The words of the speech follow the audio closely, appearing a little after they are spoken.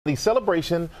The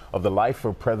celebration of the life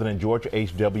of President George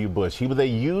H.W. Bush. He was a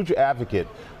huge advocate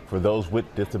for those with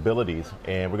disabilities.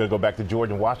 And we're going to go back to George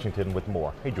in Washington with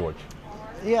more. Hey, George.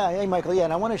 Yeah, hey, Michael. Yeah,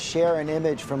 and I want to share an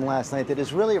image from last night that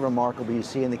is really remarkable. You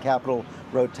see in the Capitol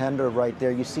Rotunda right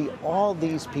there, you see all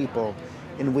these people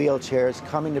in wheelchairs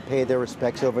coming to pay their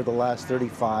respects over the last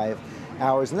 35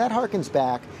 hours. And that harkens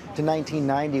back to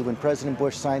 1990 when President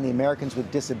Bush signed the Americans with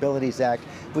Disabilities Act,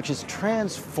 which has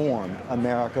transformed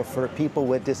America for people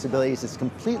with disabilities. It's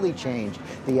completely changed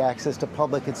the access to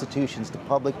public institutions, to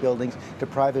public buildings, to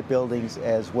private buildings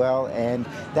as well. And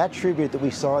that tribute that we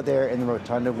saw there in the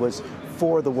Rotunda was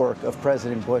for the work of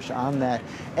President Bush on that.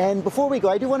 And before we go,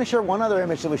 I do want to share one other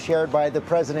image that was shared by the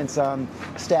president's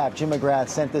staff. Jim McGrath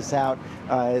sent this out,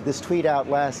 this tweet out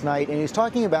last night, and he's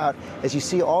talking about, as you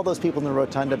see all those people in the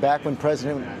Rotunda, back when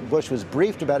President Bush was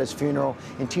briefed about his funeral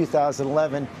in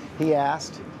 2011, he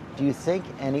asked, "Do you think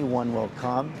anyone will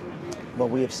come?" Well,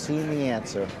 we have seen the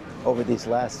answer over these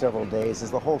last several days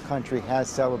as the whole country has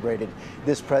celebrated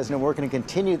this president. We're going to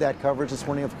continue that coverage this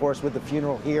morning, of course, with the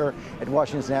funeral here at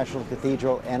Washington's National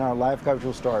Cathedral, and our live coverage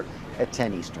will start at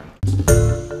 10 Eastern.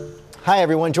 Hi,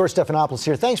 everyone. George Stephanopoulos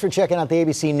here. Thanks for checking out the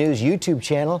ABC News YouTube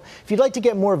channel. If you'd like to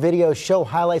get more videos, show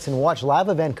highlights, and watch live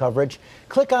event coverage,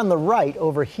 click on the right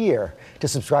over here to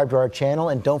subscribe to our channel,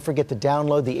 and don't forget to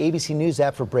download the ABC News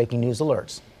app for breaking news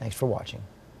alerts. Thanks for watching.